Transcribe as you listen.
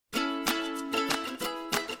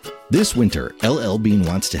This winter, LL Bean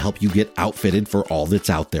wants to help you get outfitted for all that's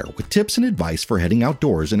out there with tips and advice for heading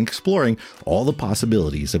outdoors and exploring all the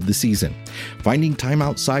possibilities of the season. Finding time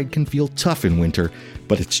outside can feel tough in winter,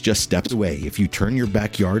 but it's just steps away if you turn your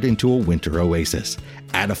backyard into a winter oasis.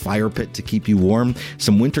 Add a fire pit to keep you warm,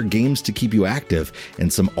 some winter games to keep you active,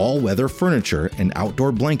 and some all-weather furniture and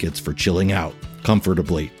outdoor blankets for chilling out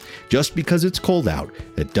comfortably. Just because it's cold out,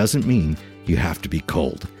 that doesn't mean you have to be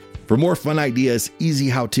cold. For more fun ideas, easy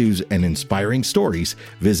how-tos, and inspiring stories,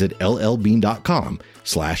 visit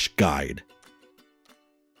llbean.com/guide.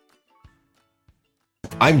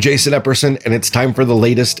 I'm Jason Epperson, and it's time for the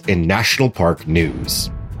latest in national park news.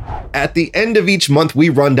 At the end of each month, we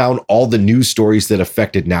run down all the news stories that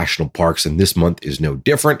affected national parks, and this month is no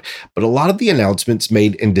different. But a lot of the announcements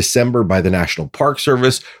made in December by the National Park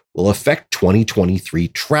Service will affect 2023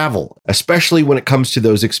 travel, especially when it comes to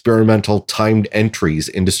those experimental timed entries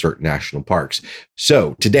into certain national parks.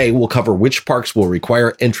 So today we'll cover which parks will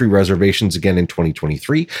require entry reservations again in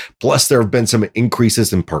 2023. Plus, there have been some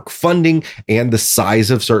increases in park funding and the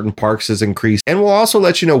size of certain parks has increased. And we'll also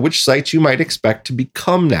let you know which sites you might expect to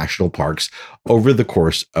become national parks over the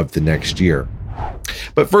course of the next year.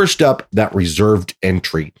 But first up, that reserved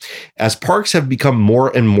entry. As parks have become more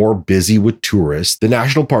and more busy with tourists, the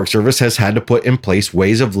National Park Service has had to put in place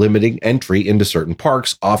ways of limiting entry into certain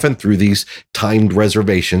parks, often through these timed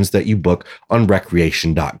reservations that you book on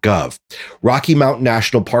recreation.gov. Rocky Mountain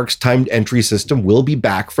National Park's timed entry system will be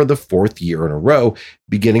back for the fourth year in a row,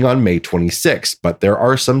 beginning on May 26th, but there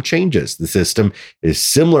are some changes. The system is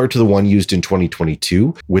similar to the one used in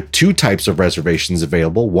 2022, with two types of reservations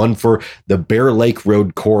available, one for the Bear Lake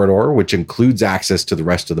Road corridor, which includes access to the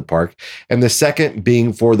rest of the park, and the second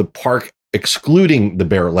being for the park excluding the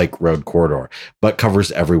Bear Lake Road corridor, but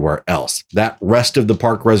covers everywhere else. That rest of the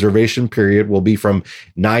park reservation period will be from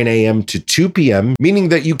 9 a.m. to 2 p.m., meaning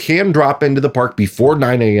that you can drop into the park before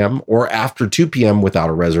 9 a.m. or after 2 p.m. without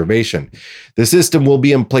a reservation. The system will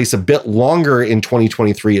be in place a bit longer in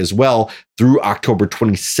 2023 as well, through October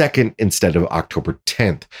 22nd instead of October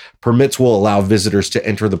 10th. Permits will allow visitors to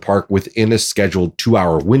enter the park within a scheduled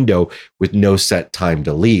 2-hour window with no set time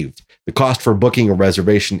to leave. The cost for booking a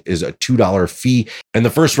reservation is a $2 fee, and the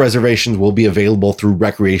first reservations will be available through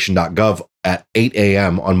recreation.gov at 8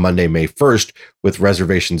 a.m. on Monday, May 1st, with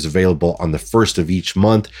reservations available on the first of each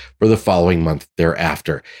month for the following month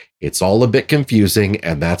thereafter. It's all a bit confusing,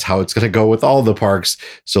 and that's how it's going to go with all the parks.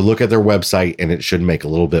 So look at their website, and it should make a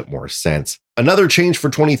little bit more sense. Another change for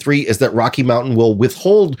 23 is that Rocky Mountain will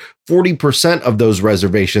withhold 40% of those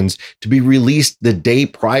reservations to be released the day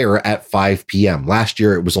prior at 5 p.m. Last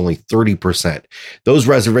year, it was only 30%. Those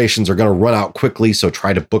reservations are going to run out quickly, so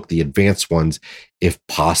try to book the advanced ones if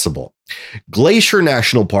possible. Glacier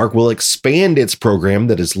National Park will expand its program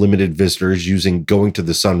that has limited visitors using Going to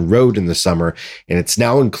the Sun Road in the summer, and it's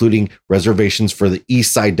now including reservations for the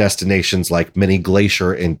east side destinations like Mini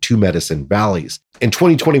Glacier and Two Medicine Valleys. In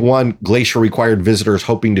 2021, Glacier required visitors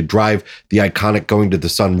hoping to drive the iconic Going to the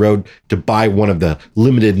Sun Road to buy one of the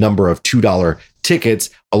limited number of $2 tickets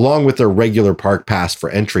along with their regular park pass for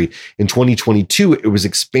entry. In 2022, it was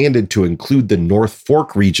expanded to include the North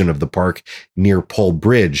Fork region of the park near Pole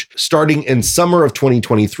Bridge. Starting in summer of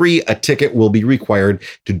 2023, a ticket will be required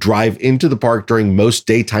to drive into the park during most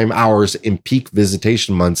daytime hours in peak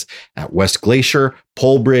visitation months at West Glacier,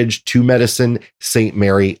 Pole Bridge, Two Medicine, St.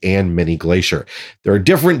 Mary, and Mini Glacier. There are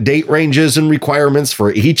different date ranges and requirements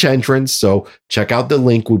for each entrance, so check out the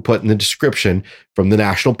link we put in the description from the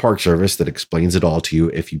National Park Service that explains it all to you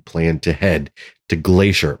if you plan to head to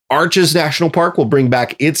Glacier. Arches National Park will bring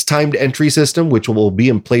back its timed entry system, which will be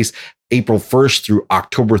in place April 1st through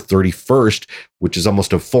October 31st, which is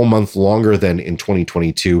almost a full month longer than in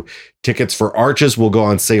 2022. Tickets for Arches will go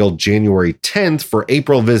on sale January 10th for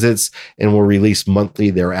April visits and will release monthly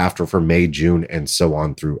thereafter for May, June, and so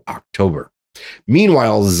on through October.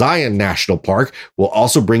 Meanwhile, Zion National Park will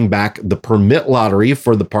also bring back the permit lottery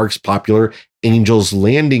for the park's popular Angel's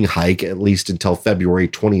Landing hike, at least until February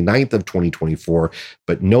 29th of 2024,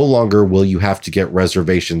 but no longer will you have to get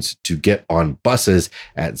reservations to get on buses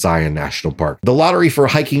at Zion National Park. The lottery for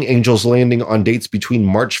hiking Angel's Landing on dates between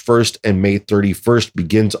March 1st and May 31st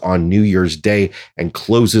begins on New Year's Day and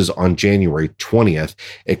closes on January 20th.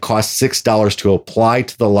 It costs $6 to apply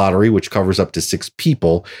to the lottery, which covers up to 6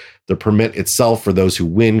 people. The permit itself for those who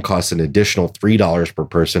win costs an additional $3 per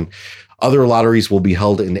person. Other lotteries will be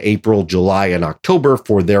held in April, July, and October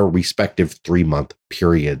for their respective 3-month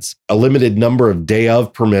periods. A limited number of day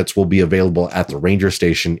of permits will be available at the ranger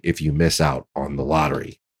station if you miss out on the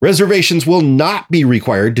lottery. Reservations will not be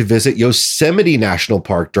required to visit Yosemite National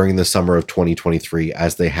Park during the summer of 2023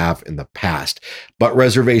 as they have in the past, but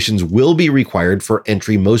reservations will be required for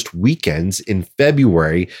entry most weekends in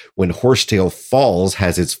February when Horsetail Falls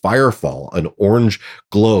has its firefall, an orange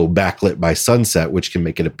glow backlit by sunset, which can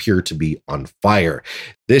make it appear to be on fire.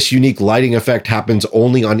 This unique lighting effect happens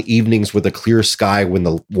only on evenings with a clear sky when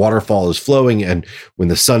the waterfall is flowing and when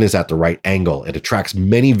the sun is at the right angle. It attracts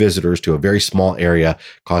many visitors to a very small area,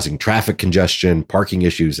 causing traffic congestion, parking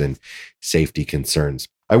issues, and safety concerns.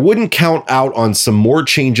 I wouldn't count out on some more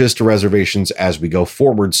changes to reservations as we go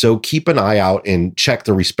forward, so keep an eye out and check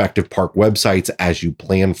the respective park websites as you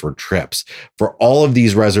plan for trips. For all of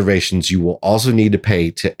these reservations, you will also need to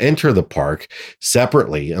pay to enter the park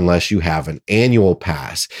separately unless you have an annual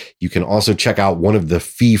pass. You can also check out one of the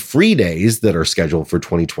fee-free days that are scheduled for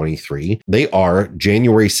 2023. They are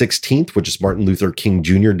January 16th, which is Martin Luther King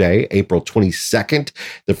Jr. Day, April 22nd,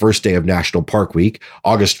 the first day of National Park Week,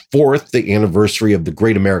 August 4th, the anniversary of the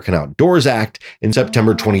Great American Outdoors Act, and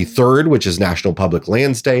September 23rd, which is National Public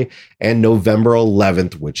Lands Day, and November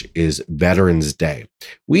 11th, which is Veterans Day.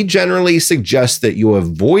 We generally suggest that you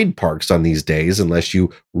avoid parks on these days unless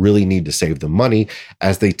you really need to save the money,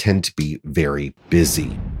 as they tend to be very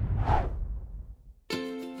busy.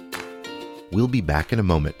 We'll be back in a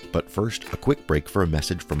moment, but first, a quick break for a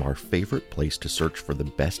message from our favorite place to search for the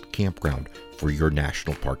best campground for your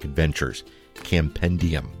national park adventures,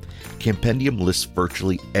 Campendium. Campendium lists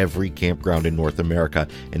virtually every campground in North America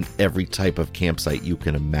and every type of campsite you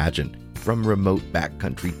can imagine, from remote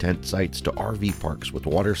backcountry tent sites to RV parks with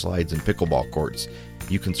water slides and pickleball courts.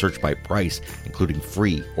 You can search by price, including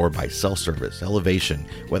free or by self-service, elevation,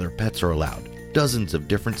 whether pets are allowed. Dozens of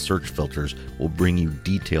different search filters will bring you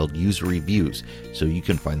detailed user reviews so you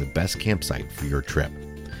can find the best campsite for your trip.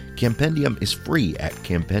 Campendium is free at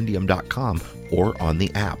campendium.com or on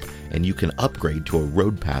the app, and you can upgrade to a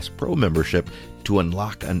Road Pass Pro membership to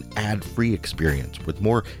unlock an ad-free experience with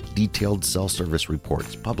more detailed self-service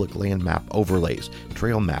reports, public land map overlays,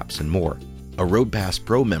 trail maps, and more. A Road Pass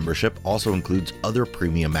Pro membership also includes other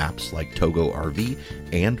premium apps like Togo RV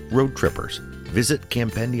and Road Trippers. Visit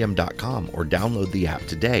campendium.com or download the app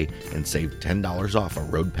today and save $10 off a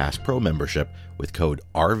Road Pass Pro membership with code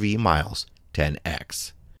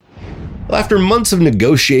RVMiles10X. Well, after months of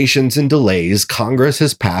negotiations and delays, Congress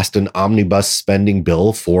has passed an omnibus spending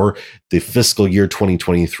bill for the fiscal year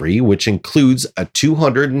 2023, which includes a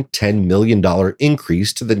 $210 million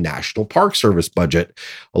increase to the National Park Service budget,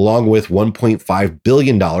 along with $1.5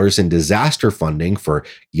 billion in disaster funding for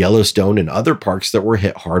Yellowstone and other parks that were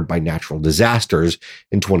hit hard by natural disasters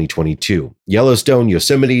in 2022. Yellowstone,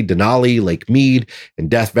 Yosemite, Denali, Lake Mead, and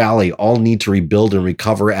Death Valley all need to rebuild and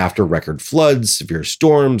recover after record floods, severe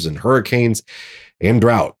storms, and hurricanes and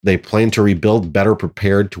drought. They plan to rebuild better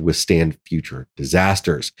prepared to withstand future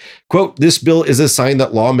disasters. Quote, "This bill is a sign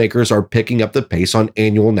that lawmakers are picking up the pace on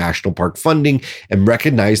annual national park funding and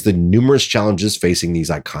recognize the numerous challenges facing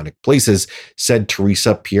these iconic places," said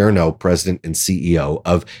Teresa Pierno, president and CEO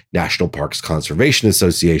of National Parks Conservation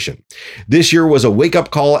Association. "This year was a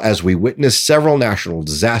wake-up call as we witnessed several national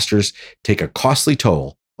disasters take a costly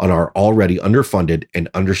toll on our already underfunded and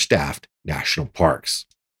understaffed national parks."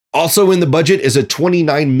 Also in the budget is a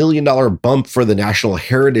 $29 million bump for the National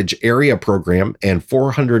Heritage Area Program and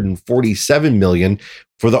 $447 million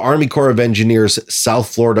for the Army Corps of Engineers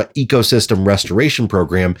South Florida Ecosystem Restoration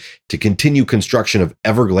Program to continue construction of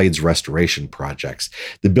Everglades restoration projects.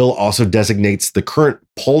 The bill also designates the current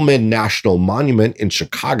Pullman National Monument in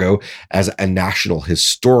Chicago as a National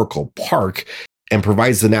Historical Park and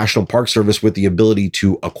provides the National Park Service with the ability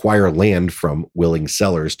to acquire land from willing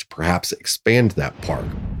sellers to perhaps expand that park.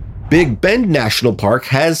 Big Bend National Park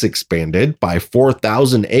has expanded by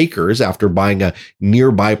 4,000 acres after buying a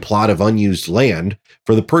nearby plot of unused land.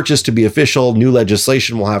 For the purchase to be official, new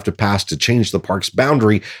legislation will have to pass to change the park's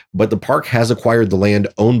boundary, but the park has acquired the land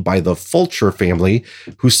owned by the Fulcher family,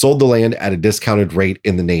 who sold the land at a discounted rate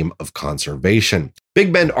in the name of conservation.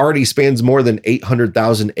 Big Bend already spans more than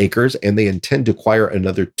 800,000 acres, and they intend to acquire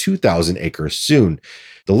another 2,000 acres soon.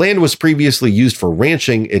 The land was previously used for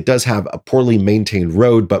ranching. It does have a poorly maintained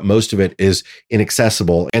road, but most of it is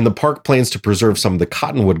inaccessible, and the park plans to preserve some of the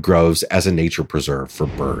cottonwood groves as a nature preserve for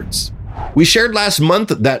birds. We shared last month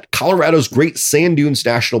that Colorado's Great Sand Dunes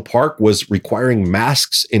National Park was requiring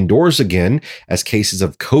masks indoors again as cases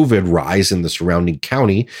of COVID rise in the surrounding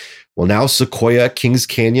county. Well, now Sequoia, Kings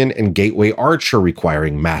Canyon, and Gateway Arch are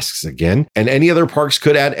requiring masks again, and any other parks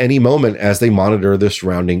could at any moment as they monitor the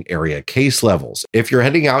surrounding area case levels. If you're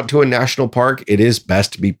heading out to a national park, it is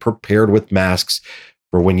best to be prepared with masks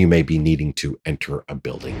for when you may be needing to enter a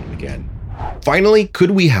building again. Finally,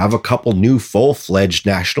 could we have a couple new full-fledged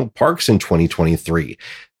national parks in 2023?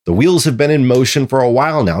 The wheels have been in motion for a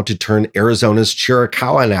while now to turn Arizona's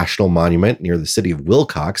Chiricahua National Monument near the city of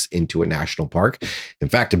Willcox into a national park. In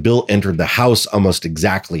fact, a bill entered the House almost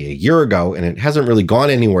exactly a year ago, and it hasn't really gone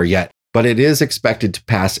anywhere yet, but it is expected to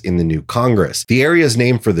pass in the new Congress. The area is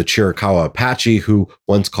named for the Chiricahua Apache, who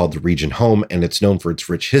once called the region home, and it's known for its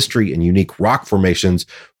rich history and unique rock formations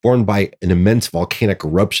formed by an immense volcanic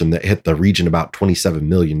eruption that hit the region about 27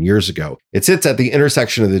 million years ago. It sits at the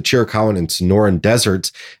intersection of the Chiricahuan and Sonoran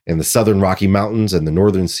deserts in the southern Rocky Mountains and the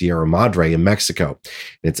northern Sierra Madre in Mexico.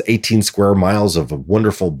 It's 18 square miles of a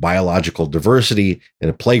wonderful biological diversity and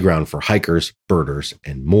a playground for hikers, birders,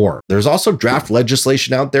 and more. There's also draft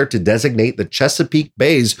legislation out there to designate the Chesapeake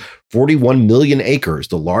Bay's 41 million acres,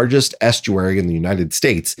 the largest estuary in the United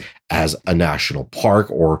States, as a national park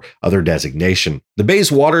or other designation. The bay's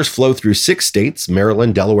waters flow through 6 states: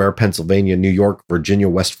 Maryland, Delaware, Pennsylvania, New York, Virginia,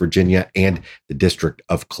 West Virginia, and the District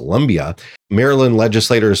of Columbia. Maryland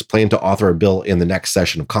legislators plan to author a bill in the next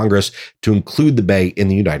session of Congress to include the bay in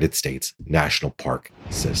the United States National Park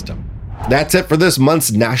System. That's it for this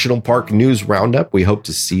month's National Park News Roundup. We hope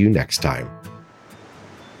to see you next time.